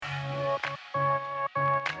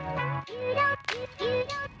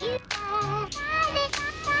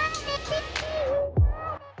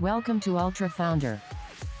Welcome to Ultra Founder,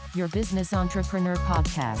 your business entrepreneur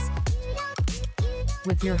podcast,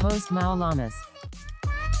 with your host Mau Lamas.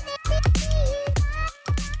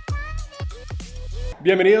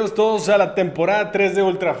 Bienvenidos todos a la temporada 3 de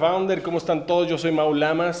Ultra Founder. ¿Cómo están todos? Yo soy Mau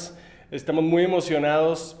Lamas. Estamos muy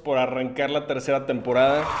emocionados por arrancar la tercera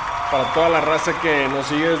temporada. Para toda la raza que nos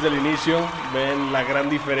sigue desde el inicio, ven la gran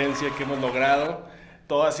diferencia que hemos logrado.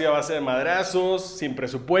 Todo así a base de madrazos, sin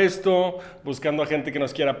presupuesto, buscando a gente que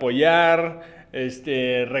nos quiera apoyar,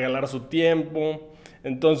 regalar su tiempo.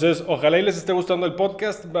 Entonces, ojalá y les esté gustando el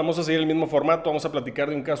podcast. Vamos a seguir el mismo formato, vamos a platicar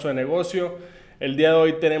de un caso de negocio. El día de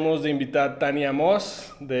hoy tenemos de invitada a Tania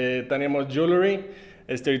Moss, de Tania Moss Jewelry.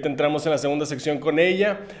 Ahorita entramos en la segunda sección con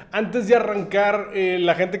ella. Antes de arrancar,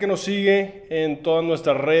 la gente que nos sigue en todas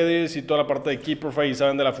nuestras redes y toda la parte de Keeperfy y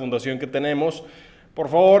saben de la fundación que tenemos, por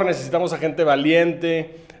favor, necesitamos a gente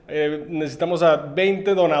valiente. Necesitamos a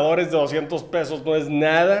 20 donadores de 200 pesos, no es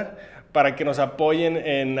nada, para que nos apoyen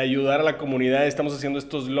en ayudar a la comunidad. Estamos haciendo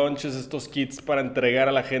estos lunches, estos kits para entregar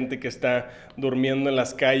a la gente que está durmiendo en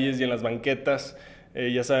las calles y en las banquetas.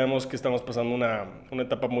 Ya sabemos que estamos pasando una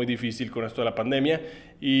etapa muy difícil con esto de la pandemia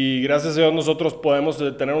y gracias a Dios nosotros podemos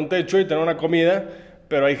tener un techo y tener una comida,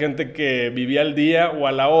 pero hay gente que vivía al día o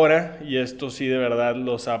a la hora y esto sí de verdad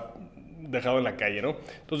los ha dejado en la calle, ¿no?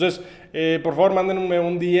 Entonces, por favor, mándenme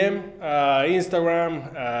un DM a Instagram,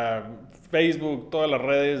 a Facebook, todas las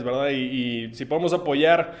redes, ¿verdad? Y si podemos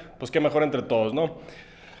apoyar, pues qué mejor entre todos, ¿no?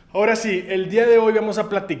 Ahora sí, el día de hoy vamos a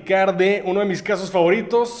platicar de uno de mis casos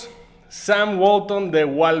favoritos, Sam Walton de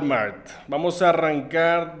Walmart. Vamos a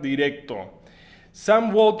arrancar directo.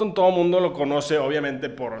 Sam Walton, todo el mundo lo conoce obviamente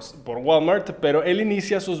por Walmart, pero él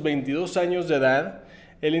inicia a sus 22 años de edad.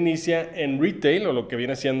 Él inicia en retail, o lo que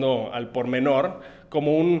viene siendo al por menor,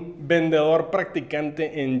 como un vendedor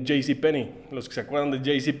practicante en JCPenney. Los que se acuerdan de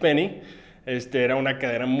JCPenney, era una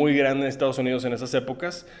cadena muy grande en Estados Unidos en esas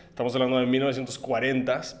épocas. Estamos hablando de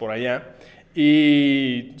 1940s, por allá.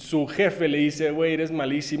 Y su jefe le dice, güey, eres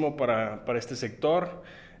malísimo para este sector.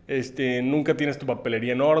 Nunca tienes tu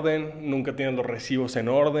papelería en orden, nunca tienes los recibos en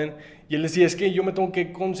orden. Y él decía, es que yo me tengo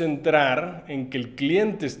que concentrar en que el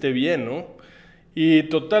cliente esté bien, ¿no? Y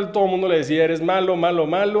total, todo el mundo le decía, eres malo, malo,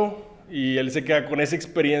 malo, y él se queda con esa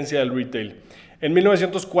experiencia del retail. En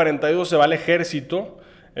 1942 se va al ejército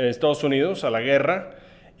en Estados Unidos, a la guerra,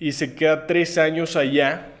 y se queda 3 años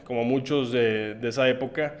allá, como muchos de esa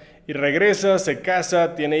época, y regresa, se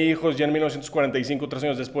casa, tiene hijos, ya en 1945, 3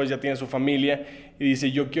 años después, ya tiene su familia, y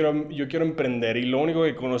dice, yo quiero emprender, y lo único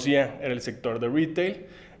que conocía era el sector de retail.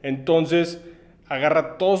 Entonces,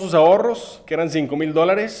 agarra todos sus ahorros, que eran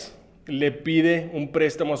 $5,000, le pide un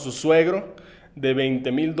préstamo a su suegro de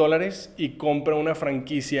 $20,000 y compra una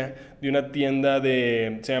franquicia de una tienda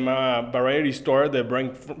se llama Variety Store de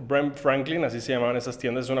Brent Franklin, así se llamaban esas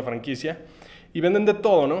tiendas, es una franquicia, y venden de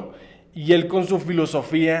todo, ¿no? Y él con su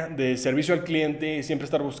filosofía de servicio al cliente, siempre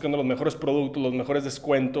estar buscando los mejores productos, los mejores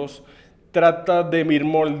descuentos, trata de ir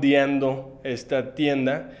moldeando esta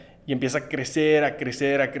tienda y empieza a crecer, a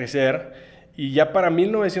crecer, a crecer, y ya para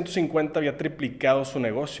 1950 había triplicado su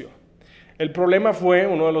negocio. El problema fue,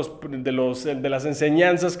 uno de las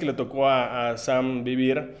enseñanzas que le tocó a Sam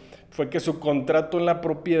vivir, fue que su contrato en la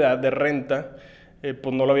propiedad de renta,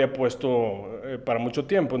 pues no lo había puesto para mucho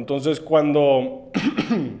tiempo. Entonces, cuando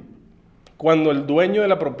el dueño de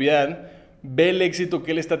la propiedad ve el éxito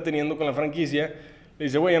que él está teniendo con la franquicia, le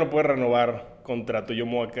dice, güey, ya no puedes renovar contrato, yo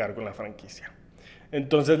me voy a quedar con la franquicia.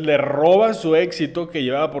 Entonces, le roba su éxito que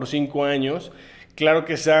llevaba por 5 años. Claro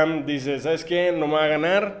que Sam dice, ¿sabes qué? No me va a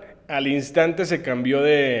ganar. Al instante se cambió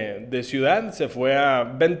de ciudad, se fue a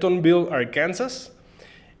Bentonville, Arkansas,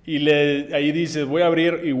 y ahí dice, voy a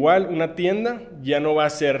abrir igual una tienda, ya no va a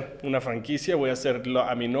ser una franquicia, voy a hacerlo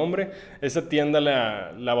a mi nombre. Esa tienda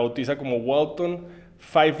la bautiza como Walton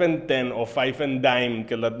 5 and 10 o 5 and Dime,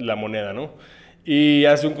 que es la moneda, ¿no? Y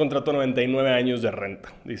hace un contrato de 99 años de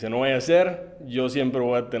renta. Dice, no voy a hacer, yo siempre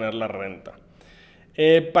voy a tener la renta.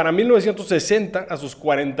 Para 1960, a sus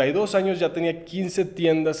 42 años, ya tenía 15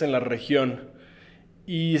 tiendas en la región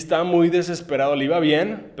y estaba muy desesperado. Le iba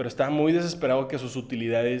bien, pero estaba muy desesperado que sus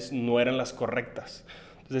utilidades no eran las correctas.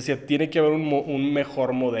 Entonces decía, tiene que haber un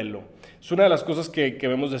mejor modelo. Es una de las cosas que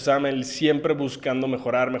vemos de Sam, él siempre buscando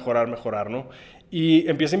mejorar, ¿no? Y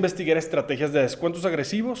empieza a investigar estrategias de descuentos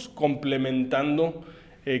agresivos, complementando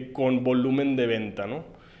con volumen de venta,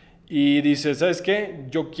 ¿no? Y dice, ¿sabes qué?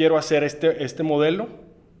 Yo quiero hacer este modelo.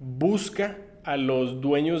 Busca a los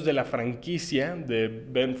dueños de la franquicia de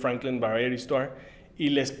Ben Franklin Variety Store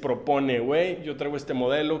y les propone, güey, yo traigo este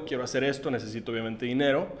modelo, quiero hacer esto, necesito obviamente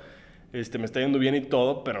dinero, me está yendo bien y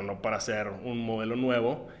todo, pero no para hacer un modelo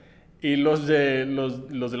nuevo. Y los de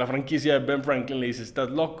la franquicia de Ben Franklin le dicen, ¿estás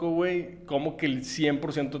loco, güey? ¿Cómo que el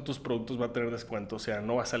 100% de tus productos va a tener descuento? O sea,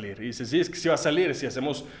 no va a salir. Y dice, sí, es que sí va a salir. Si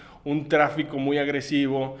hacemos un tráfico muy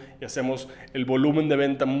agresivo y hacemos el volumen de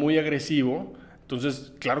venta muy agresivo,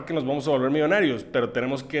 entonces, claro que nos vamos a volver millonarios, pero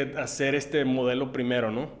tenemos que hacer este modelo primero,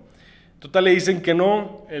 ¿no? Total, le dicen que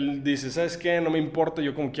no. Él dice, ¿sabes qué? No me importa,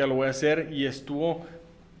 yo como que ya lo voy a hacer. Y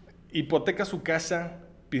hipoteca su casa,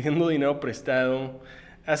 pidiendo dinero prestado,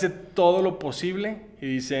 hace todo lo posible y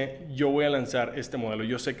dice, yo voy a lanzar este modelo,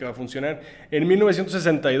 yo sé que va a funcionar. En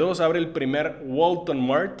 1962 abre el primer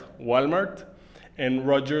Walmart, en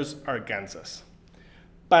Rogers, Arkansas.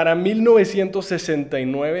 Para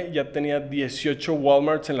 1969 ya tenía 18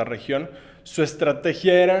 Walmarts en la región. Su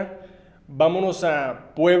estrategia era, vámonos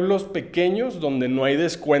a pueblos pequeños donde no hay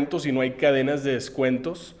descuentos y no hay cadenas de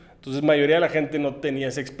descuentos. Entonces, la mayoría de la gente no tenía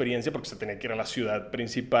esa experiencia porque se tenía que ir a la ciudad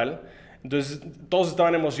principal. Entonces, todos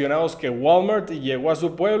estaban emocionados que Walmart llegó a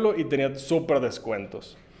su pueblo y tenía súper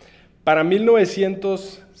descuentos. Para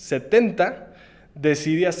 1970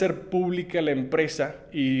 decide hacer pública la empresa.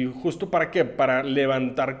 ¿Y justo para qué? Para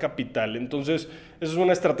levantar capital. Entonces, esa es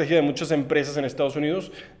una estrategia de muchas empresas en Estados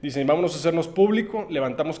Unidos. Dicen, vámonos a hacernos público,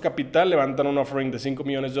 levantamos capital, levantan un offering de $5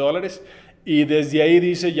 millones y desde ahí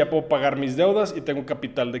dice, ya puedo pagar mis deudas y tengo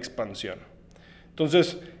capital de expansión.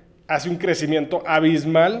 Entonces, hace un crecimiento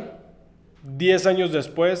abismal. 10 años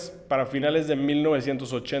después, para finales de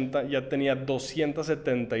 1980, ya tenía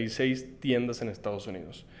 276 tiendas en Estados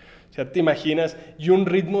Unidos. O sea, te imaginas, y un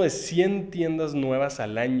ritmo de 100 tiendas nuevas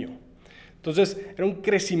al año. Entonces, era un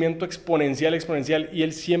crecimiento exponencial, y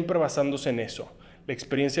él siempre basándose en eso. La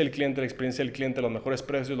experiencia del cliente, los mejores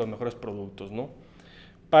precios, los mejores productos, ¿no?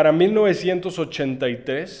 Para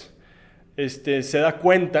 1983, se da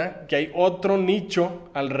cuenta que hay otro nicho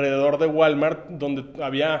alrededor de Walmart donde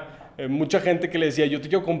había mucha gente que le decía, yo te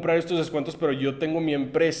quiero comprar estos descuentos, pero yo tengo mi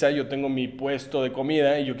empresa, yo tengo mi puesto de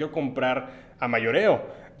comida y yo quiero comprar a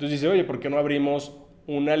mayoreo. Entonces dice, oye, ¿por qué no abrimos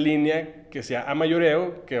una línea que sea a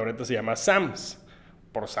mayoreo, que ahorita se llama Sam's,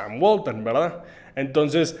 por Sam Walton, ¿verdad?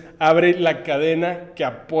 Entonces abre la cadena que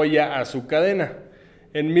apoya a su cadena.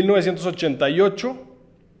 En el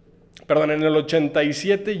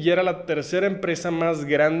 87 ya era la tercera empresa más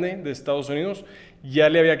grande de Estados Unidos, ya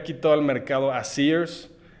le había quitado al mercado a Sears,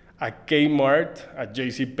 a Kmart, a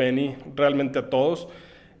JCPenney, realmente a todos.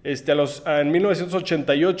 En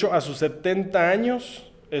 1988, a sus 70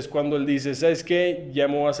 años, es cuando él dice, ¿sabes qué? Ya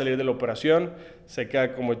me voy a salir de la operación, se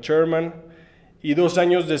queda como chairman, y 2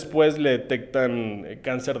 años después le detectan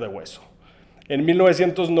cáncer de hueso. En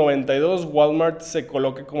 1992, Walmart se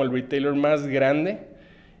coloca como el retailer más grande,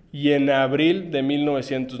 y en abril de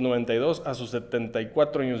 1992, a sus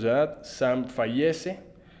 74 años de edad, Sam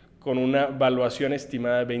fallece, con una valuación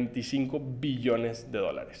estimada de $25 billones.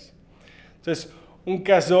 Entonces, un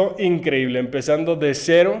caso increíble, empezando de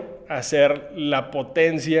cero a ser la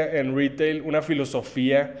potencia en retail, una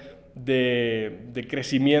filosofía de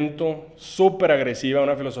crecimiento súper agresiva,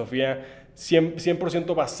 una filosofía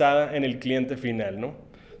 100% basada en el cliente final, ¿no?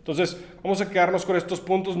 Entonces, vamos a quedarnos con estos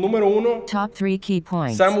puntos. Número 1, Top 3 key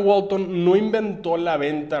points. Sam Walton no inventó la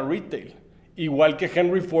venta retail. Igual que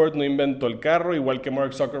Henry Ford no inventó el carro, igual que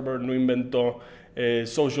Mark Zuckerberg no inventó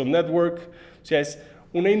social network. O sea, es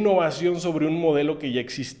una innovación sobre un modelo que ya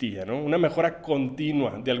existía, ¿no? Una mejora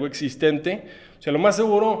continua de algo existente. O sea, lo más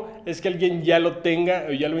seguro es que alguien ya lo tenga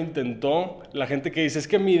o ya lo intentó. La gente que dice, es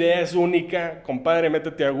que mi idea es única, compadre,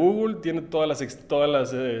 métete a Google, tiene todas las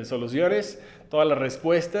soluciones, todas las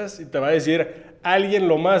respuestas y te va a decir, alguien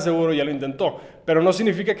lo más seguro ya lo intentó. Pero no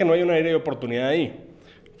significa que no haya una área de oportunidad ahí.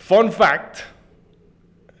 Fun fact,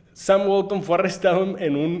 Sam Walton fue arrestado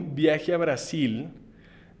en un viaje a Brasil,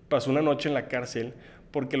 pasó una noche en la cárcel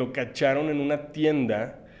porque lo cacharon en una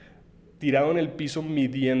tienda tirado en el piso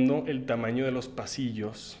midiendo el tamaño de los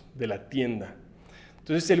pasillos de la tienda.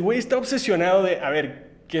 Entonces el güey está obsesionado de, a ver,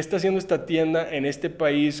 ¿qué está haciendo esta tienda en este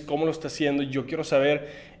país? ¿Cómo lo está haciendo? Yo quiero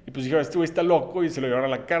saber. Y pues dijeron, este güey está loco y se lo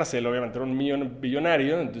llevaron a la cárcel, obviamente era un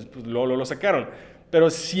billonario, entonces pues lo sacaron. Pero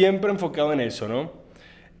siempre enfocado en eso, ¿no?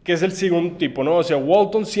 Que es el segundo tipo, ¿no? O sea,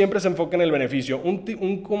 Walton siempre se enfoca en el beneficio.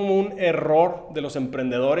 Un común error de los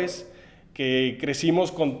emprendedores que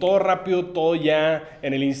crecimos con todo rápido, todo ya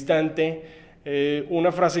en el instante.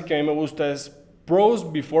 Una frase que a mí me gusta es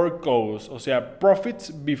pros before cos, o sea,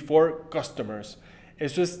 profits before customers.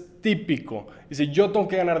 Eso es típico. Dice, yo tengo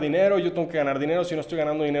que ganar dinero, si no estoy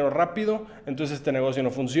ganando dinero rápido, entonces este negocio no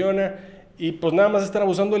funciona. Y pues nada más están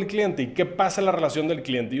abusando del cliente. ¿Y qué pasa en la relación del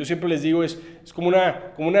cliente? Yo siempre les digo, es como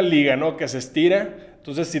una liga, ¿no? Que se estira.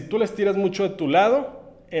 Entonces, si tú le estiras mucho de tu lado,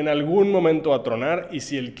 en algún momento va a tronar. Y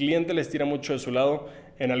si el cliente le estira mucho de su lado,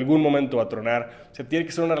 en algún momento va a tronar. O sea, tiene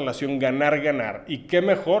que ser una relación ganar-ganar. Y qué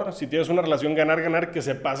mejor si tienes una relación ganar-ganar que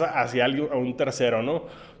se pasa hacia a un tercero, ¿no?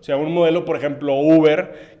 O sea, un modelo, por ejemplo,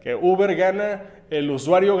 Uber, que Uber gana, el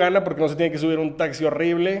usuario gana porque no se tiene que subir un taxi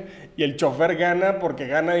horrible y el chofer gana porque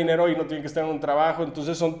gana dinero y no tiene que estar en un trabajo.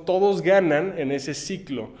 Entonces todos ganan en ese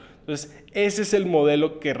ciclo. Entonces, ese es el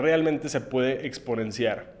modelo que realmente se puede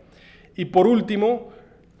exponenciar. Y por último,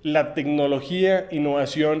 la tecnología,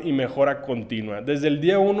 innovación y mejora continua. Desde el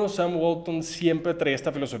día 1, Sam Walton siempre traía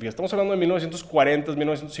esta filosofía. Estamos hablando de 1940s,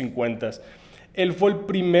 1950s. Él fue el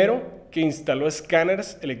primero que instaló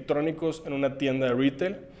escáneres electrónicos en una tienda de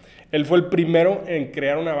retail. Él fue el primero en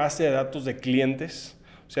crear una base de datos de clientes.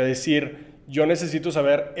 O sea, decir, yo necesito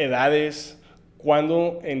saber edades,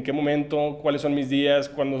 cuándo, en qué momento, cuáles son mis días,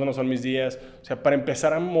 cuándo no son mis días. O sea, para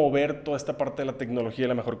empezar a mover toda esta parte de la tecnología y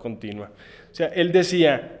la mejor continua. O sea, él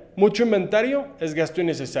decía, mucho inventario es gasto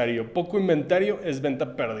innecesario, poco inventario es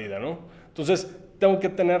venta perdida, ¿no? Entonces, tengo que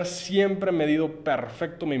tener siempre medido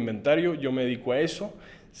perfecto mi inventario, yo me dedico a eso.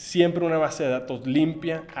 Siempre una base de datos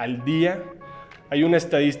limpia, al día. Hay una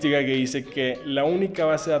estadística que dice que la única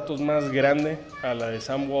base de datos más grande a la de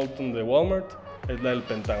Sam Walton de Walmart es la del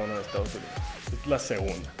Pentágono de Estados Unidos. Es la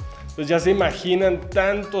segunda. Entonces ya se imaginan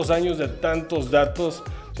tantos años de tantos datos.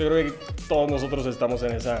 Yo creo que todos nosotros estamos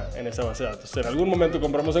en esa base de datos. En algún momento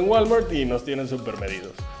compramos en Walmart y nos tienen súper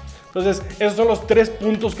medidos. Entonces, esos son los 3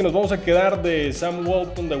 puntos que nos vamos a quedar de Sam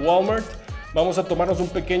Walton de Walmart. Vamos a tomarnos un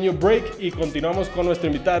pequeño break y continuamos con nuestra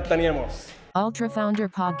invitada Tania Moss. Ultra Founder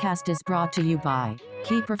Podcast is brought to you by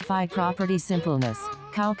Keeperfy Property Simpleness,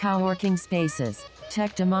 Cow Working Spaces,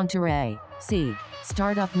 Tech de Monterrey, Seed,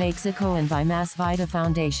 Startup Mexico, and by Mass Vida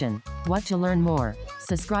Foundation. What to learn more?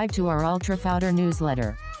 Subscribe to our Ultra Founder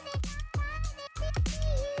newsletter.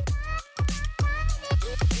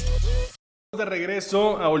 De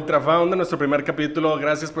regreso a Ultra Founder, nuestro primer capítulo.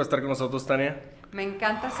 Gracias por estar con nosotros, Tania. Me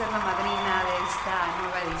encanta ser la madrina de esta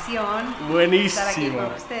nueva edición. Buenísimo. Estar aquí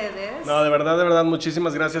con ustedes. No, de verdad,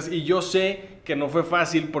 muchísimas gracias. Y yo sé que no fue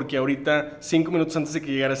fácil porque ahorita, 5 minutos antes de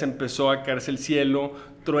que llegaras, empezó a caerse el cielo,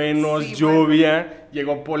 truenos, sí, lluvia. Bueno.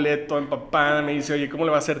 Llegó Poleto empapada, me dice, oye, ¿cómo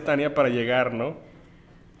le va a hacer Tania para llegar, no?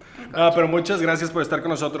 Pero muchas gracias por estar con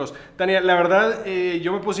nosotros. Tania, la verdad,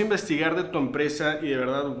 yo me puse a investigar de tu empresa y de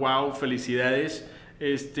verdad, wow, felicidades.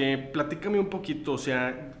 Platícame un poquito, o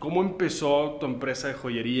sea, ¿cómo empezó tu empresa de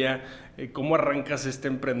joyería? ¿Cómo arrancas este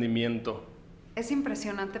emprendimiento? Es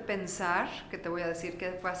impresionante pensar, que te voy a decir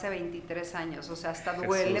que fue hace 23 años, o sea, hasta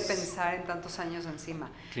duele pensar en tantos años encima.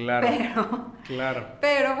 Claro,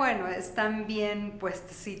 Pero bueno, están bien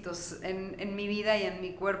puestecitos en mi vida y en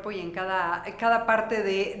mi cuerpo y en cada parte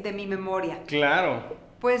de mi memoria. Claro.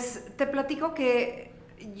 Pues te platico que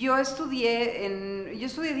yo estudié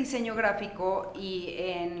diseño gráfico y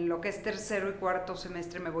en lo que es tercero y cuarto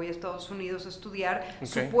semestre me voy a Estados Unidos a estudiar. Okay.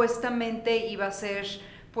 Supuestamente iba a ser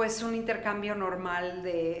pues un intercambio normal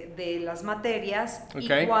de las materias.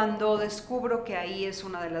 Okay. Y cuando descubro que ahí es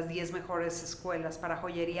una de las 10 mejores escuelas para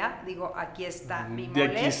joyería, digo, aquí está mi mole.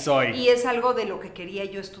 De aquí soy. Y es algo de lo que quería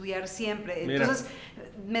yo estudiar siempre. Mira. Entonces,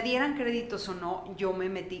 me dieran créditos o no, yo me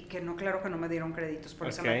metí, claro que no me dieron créditos por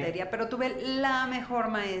esa materia, pero tuve la mejor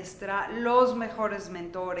maestra, los mejores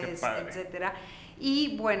mentores, etcétera.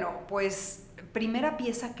 Y bueno, pues primera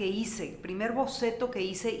pieza que hice, primer boceto que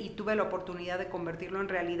hice y tuve la oportunidad de convertirlo en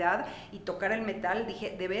realidad y tocar el metal,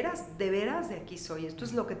 dije, de veras, de aquí soy, esto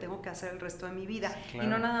es lo que tengo que hacer el resto de mi vida. Claro. Y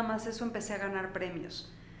no nada más eso, empecé a ganar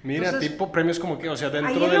premios. Mira, entonces, tipo premios como que, o sea,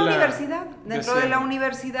 dentro de la universidad, dentro de la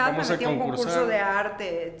universidad me metí a un concursar. concurso de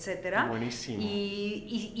arte, etcétera. Buenísimo.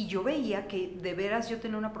 Y yo veía que de veras yo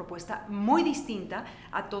tenía una propuesta muy distinta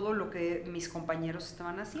a todo lo que mis compañeros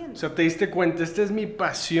estaban haciendo. O sea, te diste cuenta, esta es mi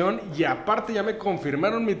pasión y aparte ya me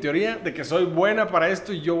confirmaron mi teoría de que soy buena para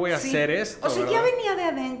esto y yo voy a hacer esto. O sea, ¿verdad? ya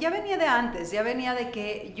venía de antes, ya venía de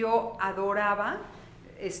que yo adoraba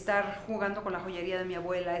estar jugando con la joyería de mi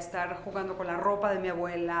abuela, estar jugando con la ropa de mi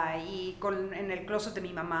abuela y en el closet de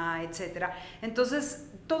mi mamá, etcétera. Entonces,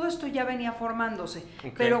 todo esto ya venía formándose.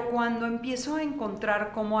 Okay. Pero cuando empiezo a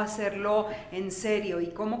encontrar cómo hacerlo en serio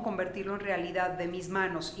y cómo convertirlo en realidad de mis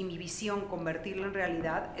manos y mi visión convertirlo en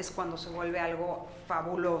realidad, es cuando se vuelve algo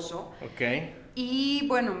fabuloso. Okay. Y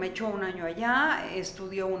bueno, me echo un año allá,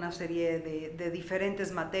 estudio una serie de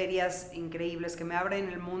diferentes materias increíbles que me abren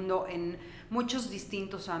el mundo en muchos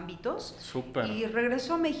distintos ámbitos. Súper. Y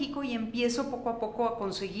regreso a México y empiezo poco a poco a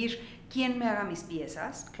conseguir quién me haga mis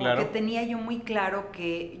piezas. Claro. Porque tenía yo muy claro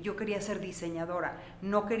que yo quería ser diseñadora,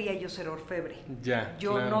 no quería yo ser orfebre. Ya,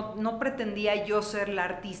 yo claro. no pretendía yo ser la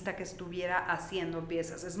artista que estuviera haciendo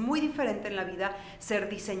piezas. Es muy diferente en la vida ser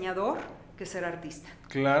diseñador que ser artista.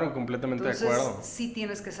 Claro, completamente de acuerdo. Entonces, sí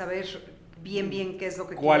tienes que saber bien qué es lo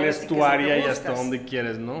que cuál quieres. ¿Cuál es tu área y hasta dónde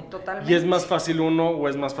quieres, no? Totalmente. ¿Y es más fácil uno o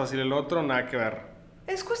es más fácil el otro? Nada que ver.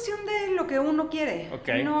 Es cuestión de lo que uno quiere.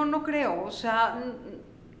 Okay. No creo. O sea,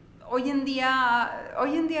 hoy en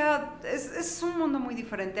día es un mundo muy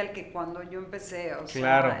diferente al que cuando yo empecé. O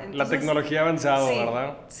claro, sea, entonces, la tecnología ha avanzado, sí,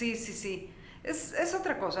 ¿verdad? Sí. Es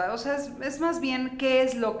otra cosa. O sea, es más bien qué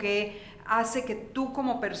es lo que hace que tú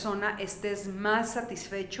como persona estés más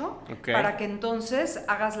satisfecho, para que entonces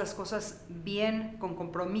hagas las cosas bien, con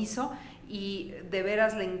compromiso, y de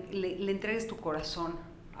veras le entregues tu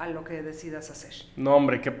corazón a lo que decidas hacer. No,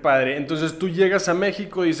 hombre, qué padre. Entonces tú llegas a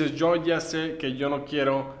México y dices, yo ya sé que yo no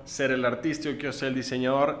quiero ser el artista, yo quiero ser el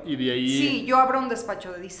diseñador, y de ahí... Sí, yo abro un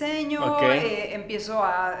despacho de diseño,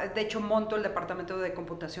 de hecho monto el departamento de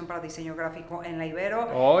computación para diseño gráfico en la Ibero.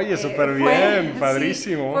 Oye, súper bien,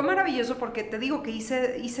 padrísimo. Sí, fue maravilloso porque te digo que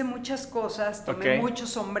hice muchas cosas, tomé muchos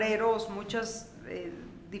sombreros, muchas...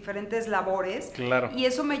 diferentes labores, claro. Y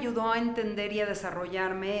eso me ayudó a entender y a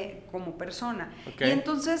desarrollarme como persona. Y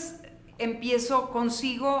entonces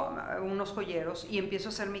consigo unos joyeros y empiezo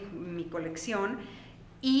a hacer mi colección,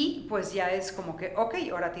 y pues ya es como que,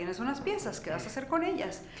 ahora tienes unas piezas, ¿qué vas a hacer con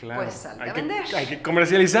ellas? Claro. Pues salte a vender. Hay que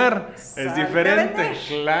comercializar, es diferente.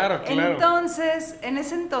 Claro. Entonces, en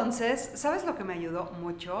ese entonces, ¿sabes lo que me ayudó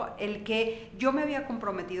mucho? El que yo me había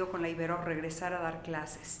comprometido con la Ibero a regresar a dar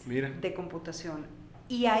clases de computación.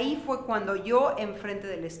 Y ahí fue cuando yo, enfrente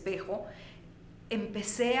del espejo,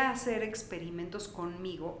 empecé a hacer experimentos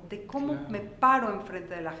conmigo de cómo me paro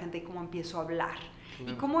enfrente de la gente y cómo empiezo a hablar.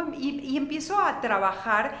 Y empiezo a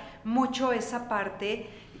trabajar mucho esa parte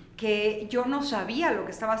que yo no sabía lo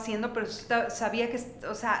que estaba haciendo, pero sabía que,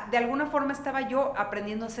 o sea, de alguna forma estaba yo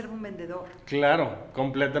aprendiendo a ser un vendedor. Claro,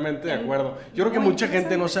 completamente de acuerdo. Yo creo que mucha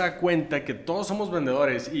gente no se da cuenta que todos somos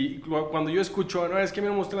vendedores, y cuando yo escucho, no, es que a mí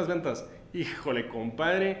no me gustan las ventas, híjole,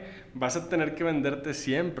 compadre, vas a tener que venderte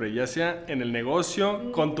siempre, ya sea en el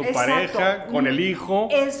negocio, con tu pareja, con el hijo.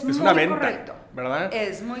 Es una venta, correcto. ¿verdad?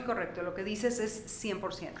 Es muy correcto, lo que dices es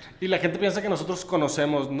 100%. Y la gente piensa que nosotros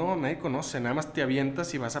conocemos. No, nadie conoce, nada más te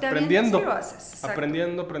avientas y vas aprendiendo. Y lo haces, exacto.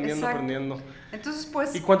 Aprendiendo. Entonces,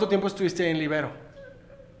 pues... ¿Y cuánto tiempo estuviste ahí en la Ibero?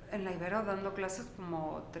 En la Ibero dando clases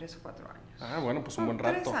como 3 o 4 años. Ah, bueno, pues un buen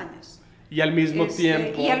rato. 3 años. Y al mismo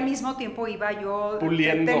tiempo iba yo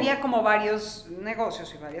puliendo. Tenía como varios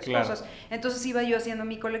negocios y varias cosas. Entonces iba yo haciendo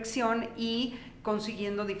mi colección y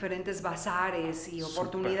consiguiendo diferentes bazares y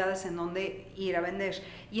oportunidades en donde ir a vender.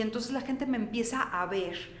 Y entonces la gente me empieza a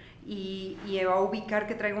ver y a ubicar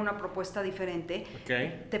que traigo una propuesta diferente.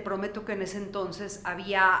 Te prometo que en ese entonces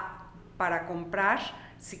había para comprar.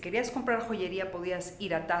 Si querías comprar joyería, podías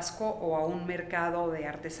ir a Tasco o a un mercado de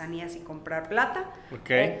artesanías y comprar plata.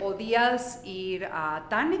 O podías ir a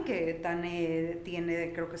Tane, que Tane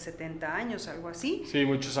tiene creo que 70 años, algo así. Sí,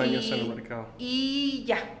 muchos años en el mercado. Y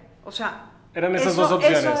ya, o sea... Eran esas dos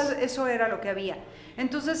opciones. Eso era lo que había.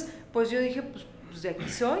 Entonces, pues yo dije, pues de aquí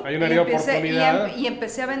soy. Hay una oportunidad. Y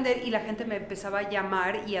empecé a vender, y la gente me empezaba a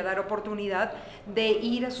llamar y a dar oportunidad de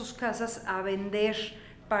ir a sus casas a vender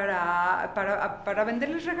para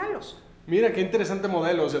venderles regalos. Mira, qué interesante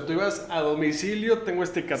modelo. O sea, tú ibas a domicilio, tengo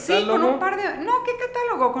este catálogo. Sí, con un par de... No, ¿qué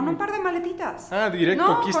catálogo? Con un par de maletitas. Ah, directo,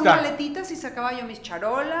 aquí está. No, con maletitas, y sacaba yo mis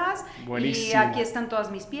charolas. Buenísimo. Y aquí están todas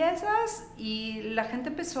mis piezas. Y la gente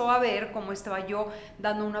empezó a ver cómo estaba yo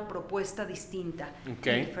dando una propuesta distinta,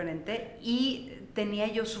 diferente. Y tenía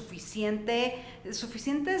yo suficientes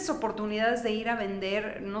oportunidades de ir a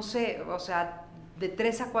vender, no sé, o sea... de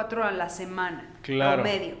 3 a 4 a la semana,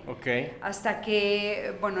 promedio. Hasta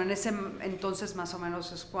que, bueno, en ese entonces más o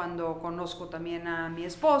menos es cuando conozco también a mi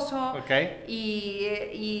esposo,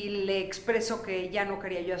 y le expreso que ya no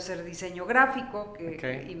quería yo hacer diseño gráfico,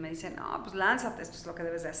 y me dice, no, pues lánzate, esto es lo que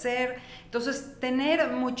debes de hacer. Entonces,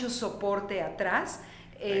 tener mucho soporte atrás,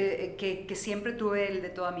 que siempre tuve el de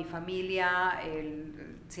toda mi familia,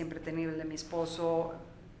 siempre he tenido el de mi esposo.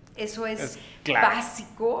 Eso es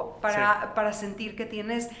básico para sentir que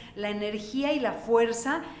tienes la energía y la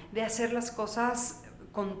fuerza de hacer las cosas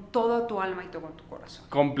con toda tu alma y todo tu corazón.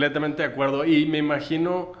 Completamente de acuerdo. Y me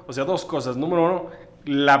imagino, o sea, 2 cosas. Número 1,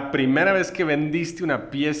 la primera vez que vendiste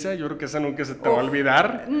una pieza, yo creo que esa nunca se te va a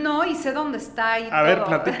olvidar. No, y sé dónde está y a ver,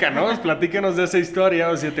 platícanos de esa historia.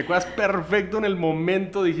 O sea, te acuerdas perfecto en el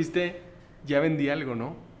momento, dijiste, ya vendí algo,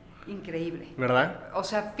 ¿no? Increíble. ¿Verdad? O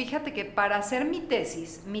sea, fíjate que para hacer mi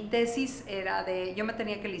tesis era yo me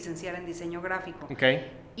tenía que licenciar en diseño gráfico.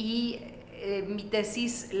 Y mi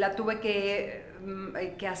tesis la tuve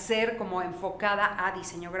que hacer como enfocada a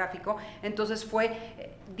diseño gráfico. Entonces fue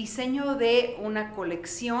diseño de una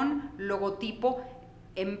colección, logotipo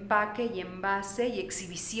empaque y envase y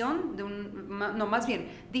exhibición más bien,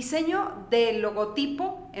 diseño de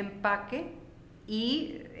logotipo, empaque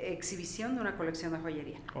y exhibición de una colección de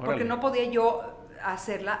joyería. Órale. Porque no podía yo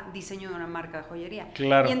hacerla diseño de una marca de joyería.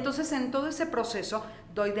 Claro. Y entonces en todo ese proceso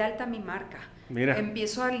doy de alta mi marca. Mira.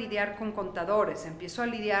 Empiezo a lidiar con contadores, empiezo a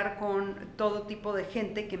lidiar con todo tipo de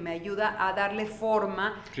gente que me ayuda a darle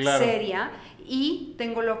forma seria, y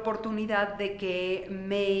tengo la oportunidad de que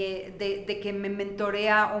me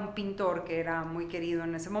mentorea un pintor que era muy querido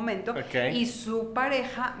en ese momento, y su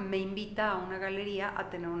pareja me invita a una galería a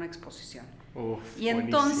tener una exposición. Uf, y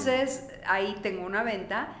entonces ahí tengo una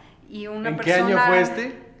venta y una ¿En persona... qué año fue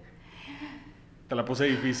este? Te la puse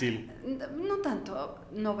difícil. No tanto,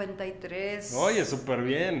 93. Oye, súper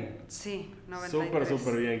bien. Sí, 93.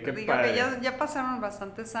 Súper bien, qué Digo padre. que ya pasaron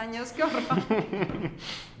bastantes años, qué horror.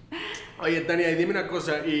 Oye, Tania, y dime una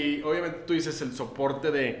cosa, y obviamente tú dices el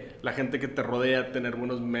soporte de la gente que te rodea, tener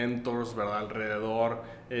buenos mentors, ¿verdad? Alrededor,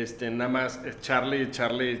 nada más echarle,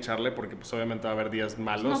 porque pues obviamente va a haber días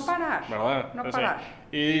malos. No parar, ¿verdad? no parar.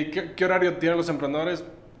 ¿Y qué horario tienen los emprendedores?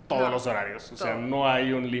 Todos los horarios, o sea, todo. no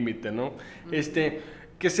hay un límite, ¿no?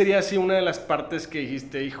 ¿Qué sería así una de las partes que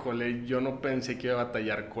dijiste, híjole, yo no pensé que iba a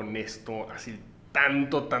batallar con esto así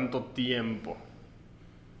tanto tiempo?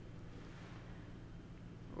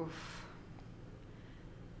 Uf.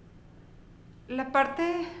 La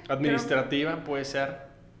parte... ¿Administrativa puede ser?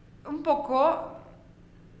 Un poco,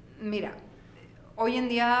 mira, hoy en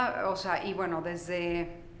día, o sea, y bueno,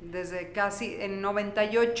 desde casi en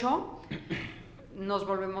 98... nos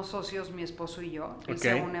volvemos socios, mi esposo y yo. Él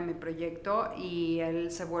se une a mi proyecto y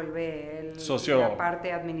él se vuelve socio. La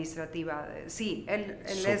parte administrativa. Sí, él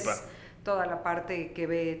es toda la parte que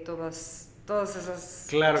ve todas esas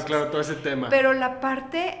Claro, cosas. todo ese tema. Pero la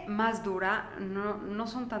parte más dura no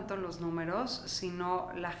son tanto los números, sino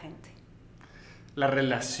la gente. La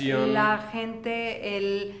relación. La gente,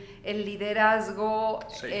 el liderazgo,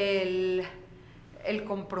 sí. el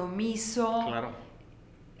compromiso. Claro.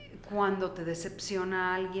 Cuando te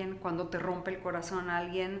decepciona a alguien, cuando te rompe el corazón a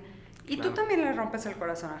alguien, y claro. tú también le rompes el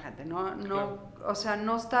corazón a la gente, ¿no? Claro. O sea,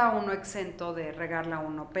 no está uno exento de regarla a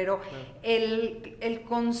uno, pero claro. el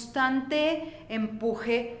constante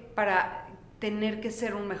empuje para tener que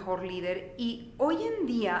ser un mejor líder, y hoy en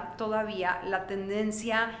día todavía la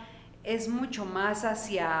tendencia es mucho más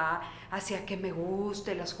hacia que me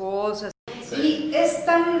gusten las cosas, sí. Y es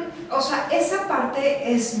tan, o sea, esa parte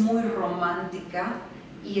es muy romántica,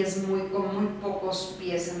 y es con muy pocos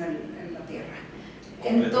pies en la tierra.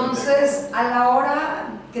 Entonces, a la hora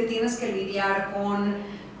que tienes que lidiar con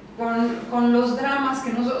los dramas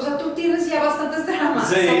que o sea, tú tienes ya bastantes dramas,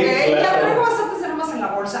 sí, ¿okay? Claro. Ya traigo bastantes dramas en la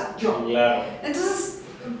bolsa, yo. Claro. Entonces,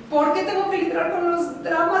 ¿por qué tengo que lidiar con los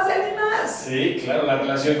dramas de alguien más? Sí, claro, la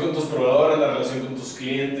relación con tus proveedores, la relación con tus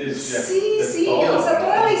clientes. Sí, todo. O sea,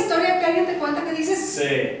 toda la historia que alguien te cuenta que dices,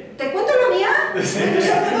 sí. ¿te cuento la mía? Sí. O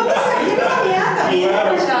sea, ¿de dónde salió la mía también?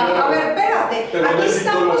 Claro, o sea, claro. A ver, espérate, Pero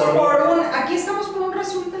aquí estamos por un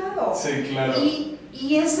resultado. Sí, claro.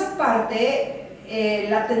 Y esa parte,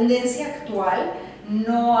 la tendencia actual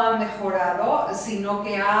no ha mejorado, sino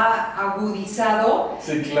que ha agudizado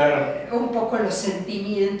sí, claro. Un poco los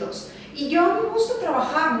sentimientos. Y yo a mí me gusta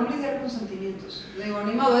trabajar, no lidiar con sentimientos. Digo,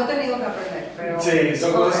 ni modo, he tenido que aprender, pero... Sí,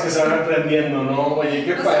 son cosas que se van aprendiendo, ¿no? Oye,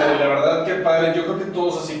 qué padre, la verdad, qué padre. Yo creo que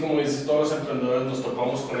todos, así como dices, todos los emprendedores nos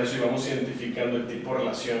topamos con eso y vamos identificando el tipo de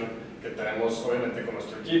relación que tenemos, obviamente, con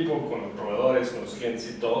nuestro equipo, con los proveedores, con los clientes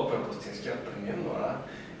y todo, pero pues tienes que ir aprendiendo, ¿verdad?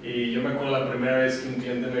 Y yo me acuerdo la primera vez que un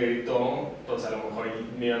cliente me gritó, pues a lo mejor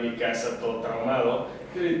me iba a mi casa todo traumado,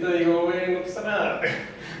 y ahorita digo, güey, no pasa nada.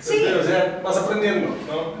 Sí. O sea, vas aprendiendo,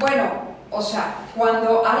 ¿no? Bueno, o sea,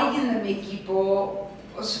 cuando alguien de mi equipo,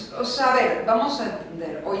 o sea, a ver, vamos a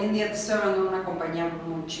entender, hoy en día te estoy hablando de una compañía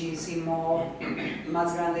muchísimo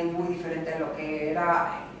más grande y muy diferente a lo que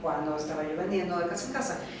era cuando estaba yo vendiendo de casa en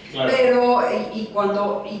casa. Claro. Pero,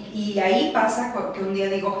 y ahí pasa que un día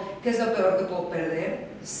digo, ¿qué es lo peor que puedo perder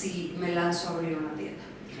si me lanzo a abrir una tienda?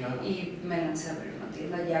 Claro. Y me lancé a abrir una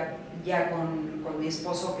tienda ya con mi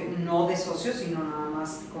esposo, que no de socio, sino nada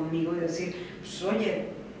más conmigo, y decir, pues oye,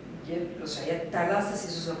 ya tardaste si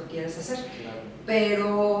eso es lo que quieres hacer. Claro.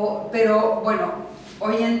 Pero bueno,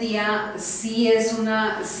 hoy en día sí es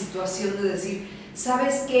una situación de decir,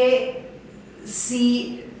 ¿sabes qué?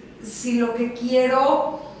 Si lo que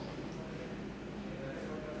quiero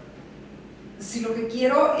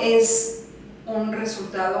es un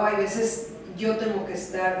resultado, hay veces yo tengo que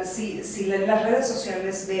estar, si en las redes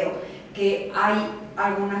sociales veo que hay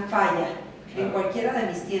alguna falla, claro, en cualquiera de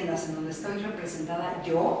mis tiendas en donde estoy representada,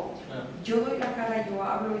 yo doy la cara, yo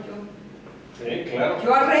hablo, Sí, claro.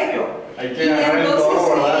 Yo arreglo. Hay que agarrar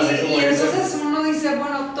todo, ¿verdad? Y entonces uno dice,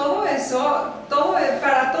 bueno,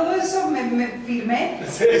 para todo eso me firmé.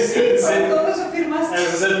 Sí. Para todo eso firmaste.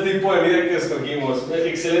 Ese es el tipo de vida que escogimos.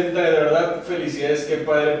 Excelente, de verdad, felicidades, qué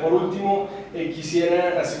padre. Por último,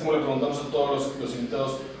 quisiera, así como le preguntamos a todos los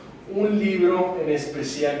invitados, un libro en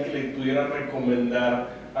especial que le pudiera recomendar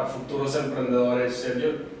a futuros emprendedores.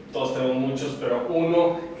 Todos tenemos muchos, pero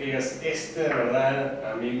uno que digas, de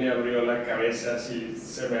verdad a mí me abrió la cabeza, así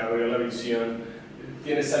se me abrió la visión.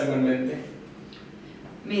 ¿Tienes algo en mente?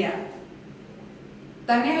 Mira,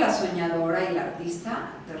 Tania la soñadora y la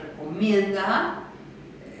artista te recomienda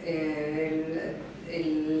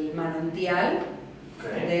el manantial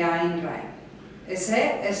de Ayn Rand.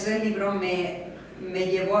 Ese libro me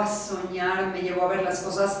llevó a soñar, me llevó a ver las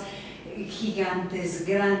cosas gigantes,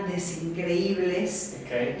 grandes, increíbles.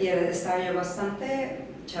 Y estaba yo bastante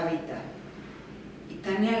chavita. Y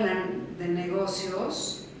Tania de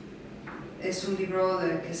negocios es un libro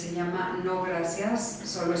que se llama No gracias,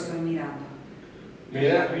 solo estoy mirando.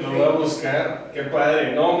 Mira, lo voy a buscar, qué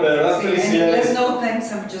padre. No, hombre, de verdad, sí, felicidades. No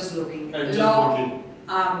thanks, I'm just looking.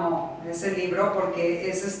 Amo ese libro porque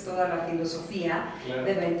esa es toda la filosofía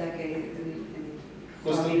de venta que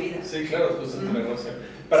justo, mi vida. Sí, claro, justo en tu negocio.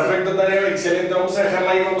 Perfecto, Tania, excelente. Vamos a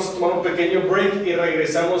dejarla ahí, vamos a tomar un pequeño break y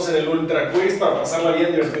regresamos en el Ultra Quiz para pasarla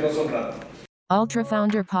bien, divertirnos un rato. Ultra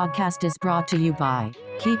Founder Podcast is brought to you by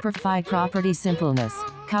Keeperfy Property Simpleness,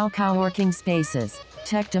 Cow Working Spaces,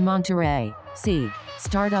 Tech de Monterrey, Seed,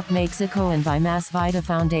 Startup Mexico, and by Mass Vida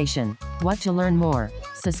Foundation. What to learn more?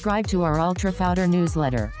 Subscribe to our Ultra Founder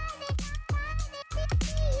newsletter.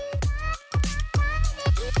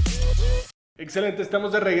 Excelente,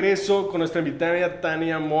 estamos de regreso con nuestra invitada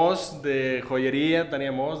Tania Moss de Joyería.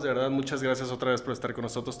 Tania Moss, de verdad, muchas gracias otra vez por estar con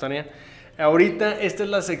nosotros, Tania. Ahorita esta es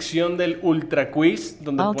la sección del Ultra Quiz,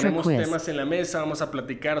 donde ponemos temas en la mesa, vamos a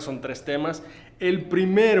platicar, son 3 temas. El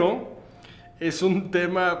primero es un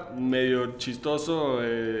tema medio chistoso,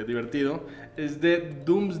 divertido, es de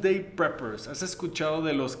Doomsday Preppers. ¿Has escuchado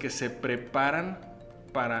de los que se preparan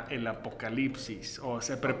para el apocalipsis o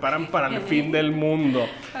se preparan para el fin del mundo?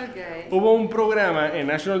 Hubo un programa en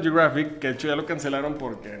National Geographic que de hecho ya lo cancelaron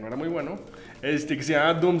porque no era muy bueno, que se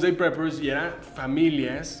llama Doomsday Preppers, y era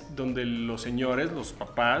familias donde los señores, los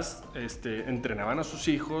papás, entrenaban a sus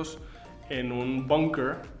hijos en un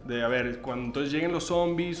búnker de, a ver, cuando entonces lleguen los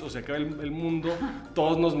zombies o se acabe el mundo,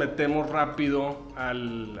 todos nos metemos rápido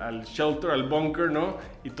al shelter, al búnker, ¿no?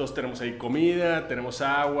 Y todos tenemos ahí comida, tenemos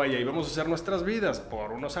agua, y ahí vamos a hacer nuestras vidas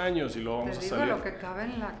por unos años y luego vamos a salir. Te digo lo que cabe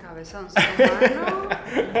en la cabeza de un ser humano.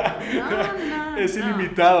 No. Es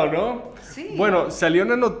ilimitado, ¿no? Sí. Bueno, salió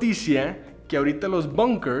una noticia que ahorita los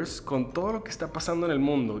bunkers, con todo lo que está pasando en el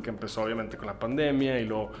mundo, que empezó obviamente con la pandemia y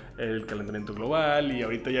luego el calentamiento global, y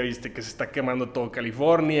ahorita ya viste que se está quemando todo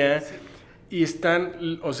California, sí. Y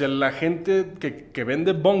están, o sea, la gente que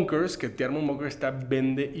vende bunkers, que te arma un bunker, está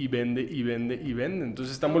vende y vende y vende y vende.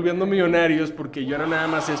 Entonces están volviendo millonarios porque ya no nada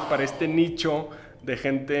más es para este nicho de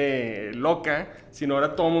gente loca, sino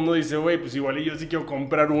ahora todo el mundo dice, güey, pues igual yo sí quiero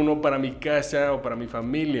comprar uno para mi casa o para mi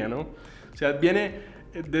familia, ¿no? O sea, viene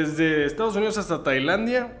desde Estados Unidos hasta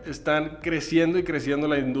Tailandia, están creciendo y creciendo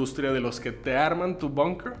la industria de los que te arman tu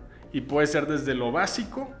bunker, y puede ser desde lo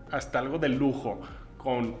básico hasta algo de lujo,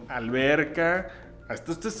 con alberca,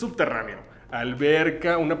 hasta este es subterráneo,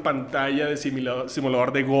 alberca, una pantalla de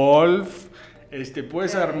simulador de golf,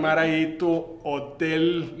 puedes armar ahí tu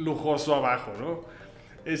hotel lujoso abajo, ¿no?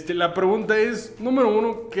 La pregunta es, número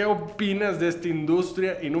 1, ¿qué opinas de esta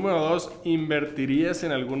industria? Y número 2, ¿invertirías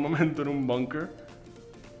en algún momento en un bunker?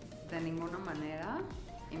 De ninguna manera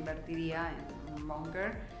invertiría en un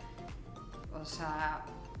bunker. O sea,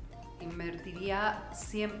 invertiría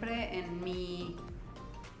siempre en mi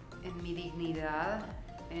dignidad,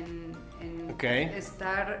 en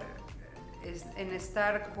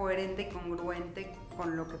estar coherente y congruente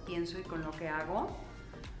con lo que pienso y con lo que hago.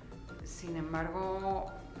 Sin embargo,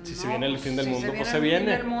 si se viene el fin del mundo, pues se viene.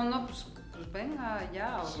 viene. El fin del mundo, pues venga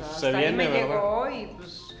ya, o sea, se hasta viene, ahí me ¿verdad? llegó y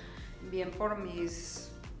pues bien por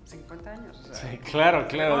mis 50 años. O sea, sí, claro,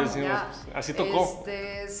 decimos, ya, así tocó.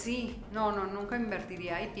 Sí, nunca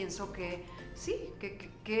invertiría, y pienso que sí,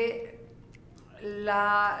 que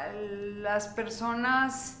las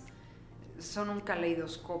personas son un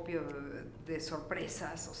caleidoscopio de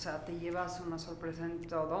sorpresas, o sea, te llevas una sorpresa en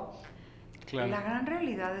todo. Claro. La gran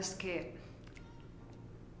realidad es que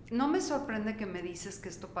no me sorprende que me dices que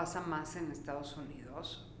esto pasa más en Estados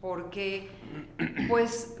Unidos, porque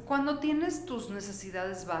pues cuando tienes tus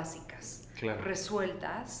necesidades básicas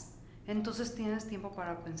resueltas, entonces tienes tiempo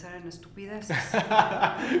para pensar en estupideces.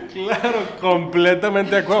 Claro,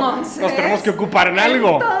 completamente de acuerdo. Entonces, nos tenemos que ocupar en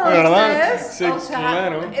algo, ¿verdad? Sí, o sea,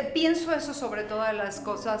 claro. Pienso eso sobre todas las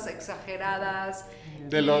cosas exageradas.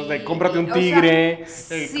 De cómprate un tigre,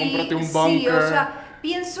 sí, cómprate un bunker. Sí, o sea,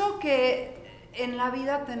 pienso que en la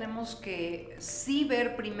vida tenemos que sí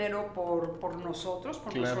ver primero por nosotros,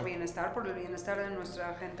 por nuestro bienestar, por el bienestar de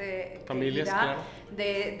nuestra gente, familias,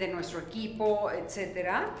 querida, de nuestro equipo,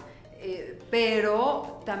 etcétera.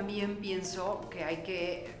 Pero también pienso que hay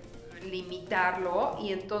que limitarlo,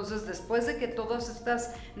 y entonces después de que todas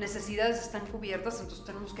estas necesidades están cubiertas, entonces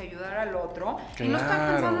tenemos que ayudar al otro y no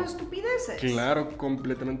estar pensando en estupideces. Claro,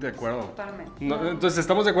 completamente de acuerdo. Totalmente. Entonces,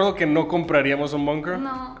 ¿estamos de acuerdo que no compraríamos un bunker?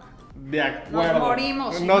 No. De acuerdo. Nos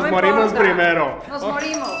morimos. Nos morimos primero. Nos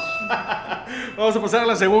morimos. Vamos a pasar a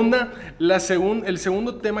la segunda. El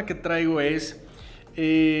segundo tema que traigo es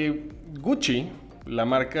Gucci, la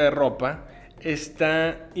marca de ropa,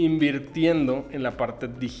 está invirtiendo en la parte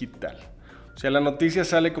digital. O sea, la noticia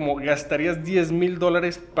sale como: gastarías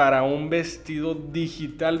 $10,000 para un vestido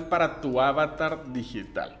digital para tu avatar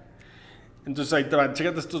digital. Entonces ahí te va,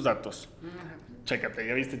 chécate estos datos. Chécate,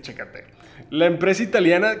 ya viste, chécate. La empresa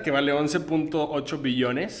italiana, que vale 11.8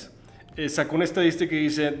 billones, sacó una estadística que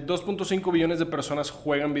dice 2.5 billones de personas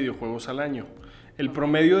juegan videojuegos al año. El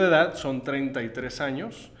promedio de edad son 33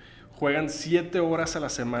 años. Juegan 7 horas a la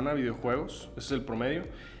semana videojuegos, ese es el promedio,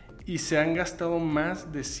 y se han gastado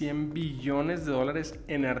más de $100 billones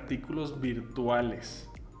en artículos virtuales,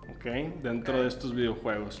 ¿ok? Dentro de estos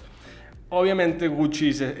videojuegos. Obviamente Gucci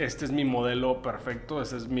dice: este es mi modelo perfecto,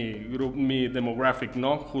 ese es mi demographic,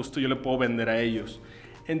 ¿no? Justo yo le puedo vender a ellos.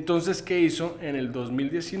 Entonces, ¿qué hizo? En el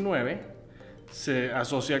 2019 se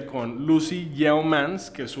asocia con Lucy Yeomans,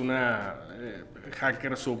 que es una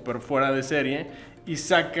hacker súper fuera de serie, y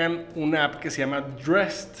sacan una app que se llama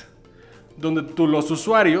Dressed, donde los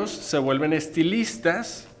usuarios se vuelven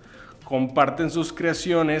estilistas, comparten sus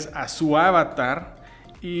creaciones a su avatar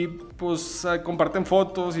y pues comparten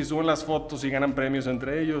fotos y suben las fotos y ganan premios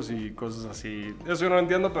entre ellos y cosas así. Eso yo no lo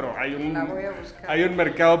entiendo, pero hay un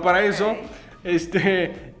mercado para eso.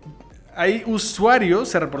 Hay usuarios,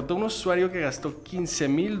 se reportó un usuario que gastó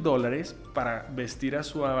 $15,000 para vestir a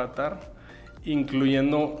su avatar,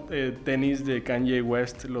 incluyendo tenis de Kanye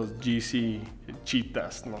West, los Yeezy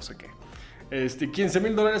Cheetahs, no sé qué.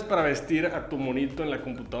 $15,000 para vestir a tu monito en la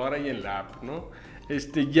computadora y en la app, ¿no?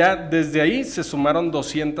 Ya desde ahí se sumaron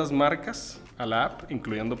 200 marcas a la app,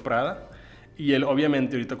 incluyendo Prada, y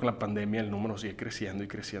obviamente ahorita con la pandemia el número sigue creciendo y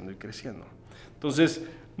creciendo y creciendo. Entonces,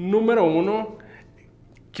 número 1,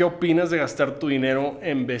 ¿qué opinas de gastar tu dinero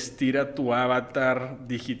en vestir a tu avatar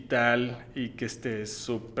digital y que esté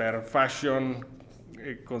super fashion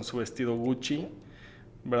con su vestido Gucci,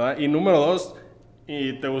 ¿verdad? Y número 2,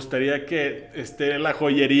 ¿y te gustaría que esté la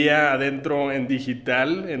joyería adentro en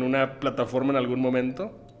digital, en una plataforma en algún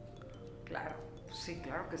momento? Claro, sí,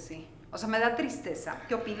 claro que sí. O sea, me da tristeza.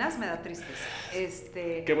 ¿Qué opinas? Me da tristeza.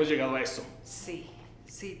 Que hemos llegado a eso.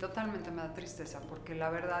 Sí, totalmente me da tristeza, porque la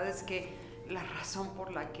verdad es que la razón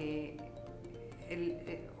por la que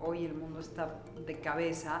hoy el mundo está de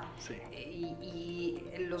cabeza, sí, y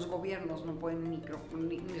los gobiernos no pueden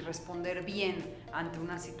ni responder bien ante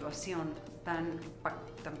una situación tan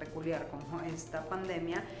peculiar como esta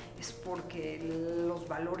pandemia, es porque los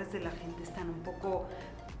valores de la gente están un poco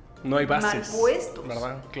no hay bases, mal puestos,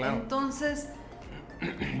 ¿verdad? Claro. Entonces,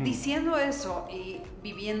 diciendo eso y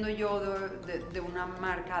viviendo yo de una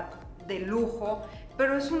marca de lujo,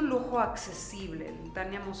 pero es un lujo accesible.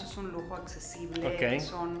 Tania Moss es un lujo accesible. Okay.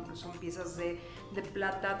 Son piezas de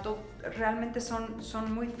plata. Realmente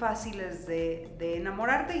son muy fáciles de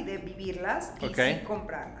enamorarte y de vivirlas, y okay, sí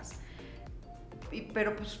comprarlas.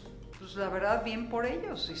 Pero pues la verdad, bien por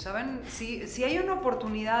ellos. Y saben, si hay una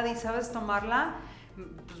oportunidad y sabes tomarla,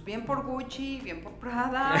 pues bien por Gucci, bien por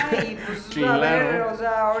Prada, y pues claro, a ver, o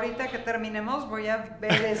sea, ahorita que terminemos voy a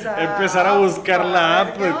ver esa empezar a buscar la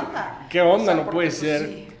app. ¿Qué onda? O sea, no puede ser.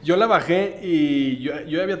 Sí. Yo la bajé y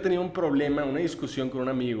yo había tenido un problema, una discusión con un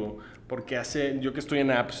amigo, porque yo que estoy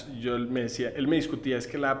en apps, él me discutía, es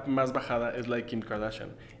que la app más bajada es la de Kim Kardashian.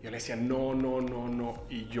 Yo le decía, no,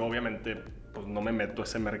 y yo obviamente pues no me meto a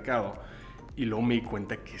ese mercado, y luego me di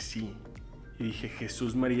cuenta que sí. Y dije,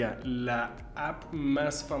 Jesús María, la app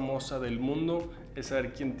más famosa del mundo es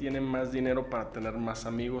saber quién tiene más dinero para tener más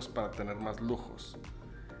amigos, para tener más lujos.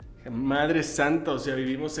 Madre santa, o sea,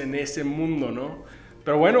 vivimos en ese mundo, ¿no?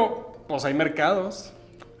 Pero bueno, pues hay mercados,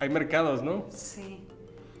 ¿no? Sí,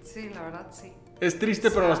 la verdad sí. Es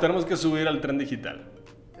triste, pero nos tenemos que subir al tren digital.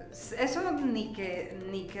 Eso ni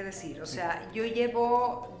que decir. O sea, yo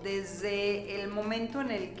llevo desde el momento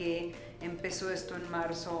en el que empezó esto en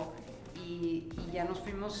marzo y ya nos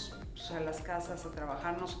fuimos a las casas a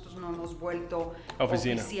trabajar. Nosotros no hemos vuelto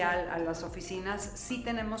oficial a las oficinas. Sí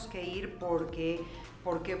tenemos que ir porque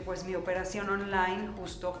pues mi operación online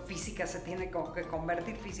justo física se tiene que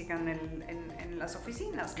convertir física en las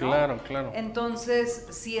oficinas, ¿no? Claro. Entonces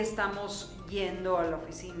sí estamos yendo a la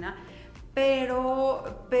oficina,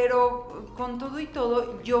 pero con todo y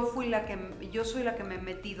todo yo soy la que me he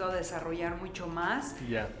metido a desarrollar mucho más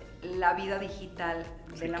la vida digital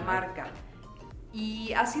de la marca.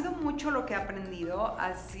 Y ha sido mucho lo que he aprendido,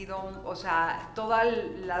 o sea, todas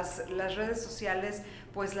las redes sociales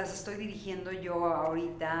pues las estoy dirigiendo yo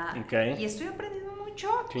ahorita y estoy aprendiendo mucho.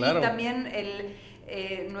 Claro. Y también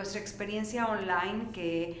nuestra experiencia online,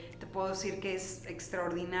 que te puedo decir que es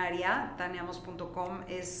extraordinaria, taniamos.com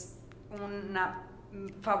es un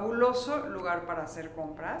fabuloso lugar para hacer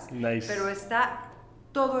compras, nice. Pero está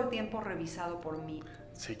todo el tiempo revisado por mí.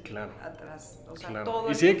 Sí, claro. Atrás, o sea, claro.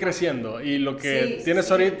 todo y sigue creciendo. Y lo que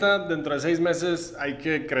tienes ahorita, dentro de 6 meses, hay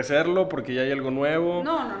que crecerlo porque ya hay algo nuevo.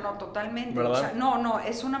 No, totalmente. ¿Verdad? O sea, no,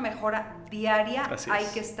 es una mejora diaria. Hay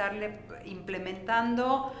que estarle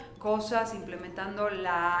implementando cosas, implementando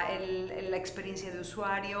la experiencia de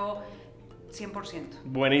usuario. 100%.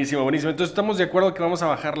 Buenísimo. Entonces, ¿estamos de acuerdo que vamos a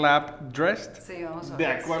bajar la app Dressed? Sí, vamos a De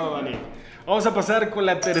ver. acuerdo, Dani. Vamos a pasar con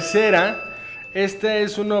la tercera. Esta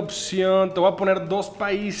es una opción, te voy a poner 2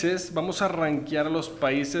 países, vamos a rankear los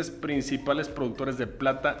países principales productores de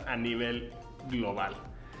plata a nivel global.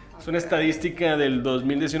 Es una estadística del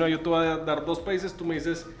 2019, yo te voy a dar 2 países, tú me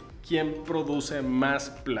dices quién produce más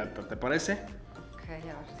plata, ¿te parece? Ok, a ver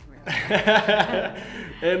si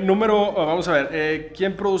vamos a ver,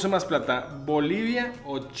 ¿quién produce más plata, Bolivia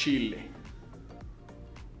o Chile?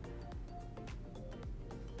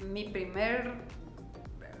 Mi primer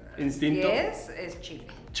instinto es Chile.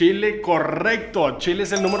 Chile, correcto. Chile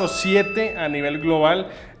es el número 7 a nivel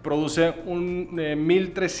global. Produce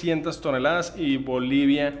 1,300 toneladas y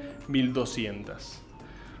Bolivia 1,200.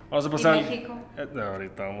 Vamos a pasar. ¿Y México?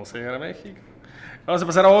 Ahorita vamos a llegar a México. Vamos a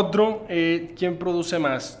pasar a otro. ¿Quién produce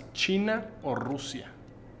más, China o Rusia?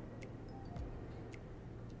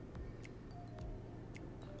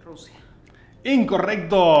 Rusia.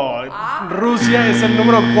 Incorrecto. Rusia es el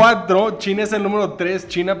número 4, China es el número 3.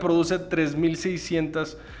 China produce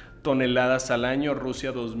 3,600 toneladas al año,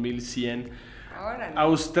 Rusia 2,100. Órale.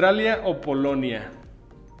 ¿Australia o Polonia?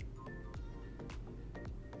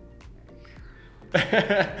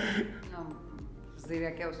 No, pues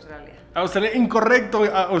diría que Australia. Australia, incorrecto.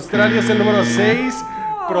 Australia es el número 6,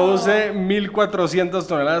 produce 1,400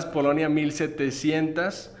 toneladas, Polonia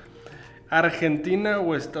 1,700. ¿Argentina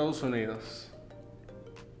o Estados Unidos?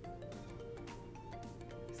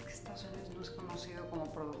 Estados Unidos no es conocido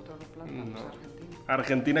como productor de plata, No. pues Argentina.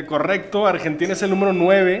 Argentina, correcto. Argentina es el número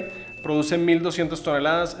 9, produce 1,200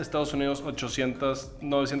 toneladas. Estados Unidos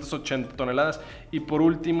 980 toneladas. Y por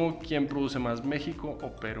último, ¿quién produce más, México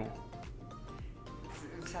o Perú?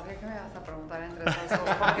 Sabía que me ibas a preguntar entre esos dos,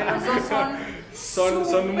 porque los dos son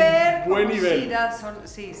súper un buen nivel.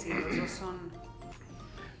 Sí, los dos son.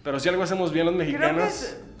 Pero si algo hacemos bien los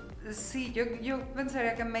mexicanos. Sí, yo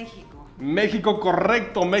pensaría que México. México,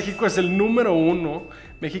 correcto. México es el número 1.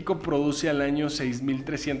 México produce al año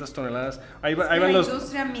 6,300 toneladas. Ahí van la los...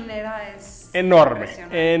 industria minera es enorme.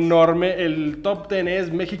 El top 10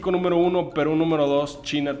 es México número 1, Perú número 2,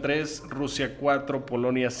 China 3, Rusia 4,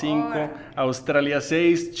 Polonia 5, Australia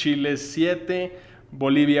 6, Chile 7,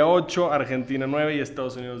 Bolivia 8, Argentina 9 y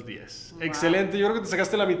Estados Unidos 10. Wow. Excelente, yo creo que te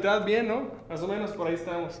sacaste la mitad bien, ¿no? Más o menos, por ahí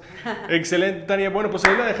estamos. Excelente, Tania. Bueno, pues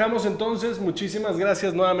ahí la dejamos entonces. Muchísimas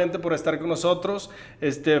gracias nuevamente por estar con nosotros.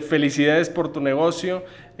 Felicidades por tu negocio.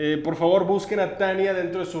 Por favor, busquen a Tania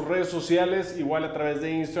dentro de sus redes sociales, igual a través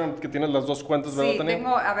de Instagram, que tienes las 2 cuentas, ¿verdad, Tania?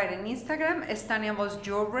 Sí, en Instagram es Tania Moss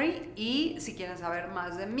Jewelry, y si quieren saber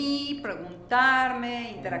más de mí,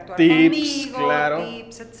 preguntarme, interactuar conmigo,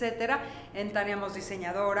 tips, etcétera, en Tania Moss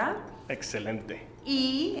Diseñadora. Excelente.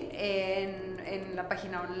 Y en la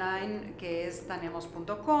página online que es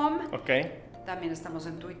taniamos.com. Ok. También estamos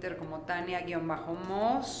en Twitter como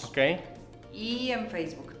Tania-Moss. Ok. Y en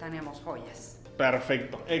Facebook, Tania Moss Joyas.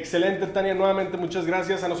 Perfecto. Excelente, Tania. Nuevamente, muchas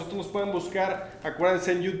gracias. A nosotros nos pueden buscar,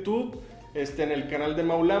 acuérdense, en YouTube, en el canal de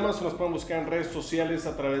Maulamas, o nos pueden buscar en redes sociales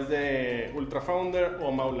a través de Ultrafounder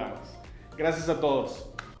o Maulamas. Gracias a todos.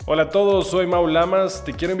 Hola a todos, soy Maulamas.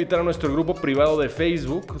 Te quiero invitar a nuestro grupo privado de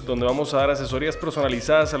Facebook, donde vamos a dar asesorías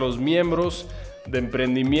personalizadas a los miembros de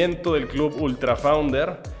emprendimiento del club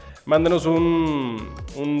Ultrafounder. Mándanos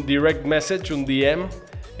un direct message, un DM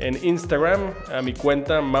en Instagram a mi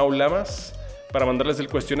cuenta Maulamas para mandarles el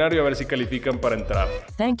cuestionario a ver si califican para entrar.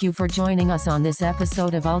 Thank you for joining us on this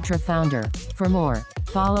episode of Ultra Founder. For more,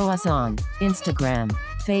 follow us on Instagram,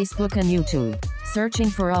 Facebook and YouTube, searching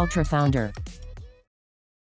for Ultra Founder.